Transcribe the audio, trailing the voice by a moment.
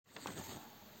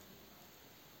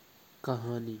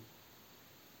कहानी।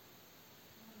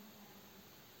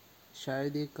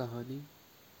 शायद ये कहानी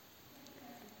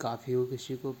काफ़ी हो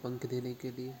किसी को पंख देने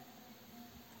के लिए।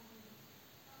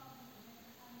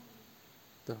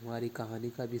 तो हमारी कहानी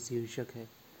का भी शीर्षक है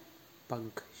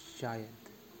पंख शायद।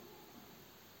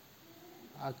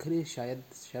 आखिर ये शायद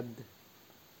शब्द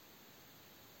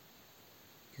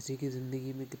किसी की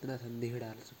ज़िंदगी में कितना संदेह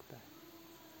डाल सकता है,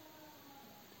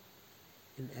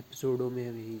 इन एपिसोडों में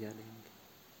हम यही जानेंगे।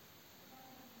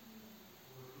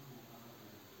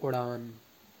 उड़ान,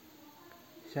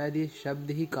 शायद ये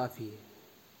शब्द ही काफ़ी है।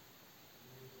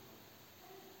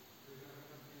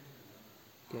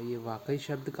 क्या ये वाकई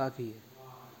शब्द काफ़ी है?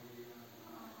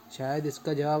 शायद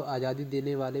इसका जवाब आज़ादी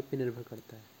देने वाले पे निर्भर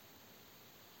करता है।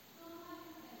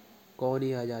 कौन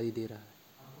ये आज़ादी दे रहा है?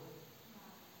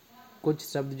 कुछ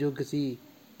शब्द जो किसी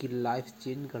की लाइफ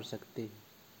चेंज कर सकते हैं,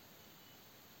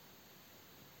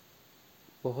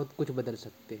 बहुत कुछ बदल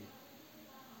सकते हैं।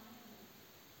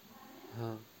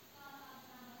 हाँ,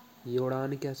 ये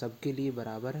उड़ान क्या सबके लिए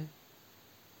बराबर है?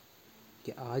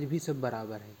 क्या आज भी सब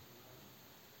बराबर है?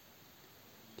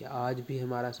 क्या आज भी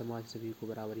हमारा समाज सभी को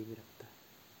बराबरी में रखता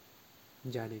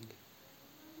है? जानेंगे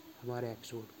हमारे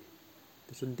एपिसोड में।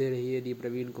 तो सुनते रहिए दी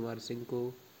प्रवीण कुमार सिंह को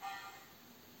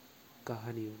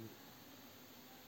कहानियों में।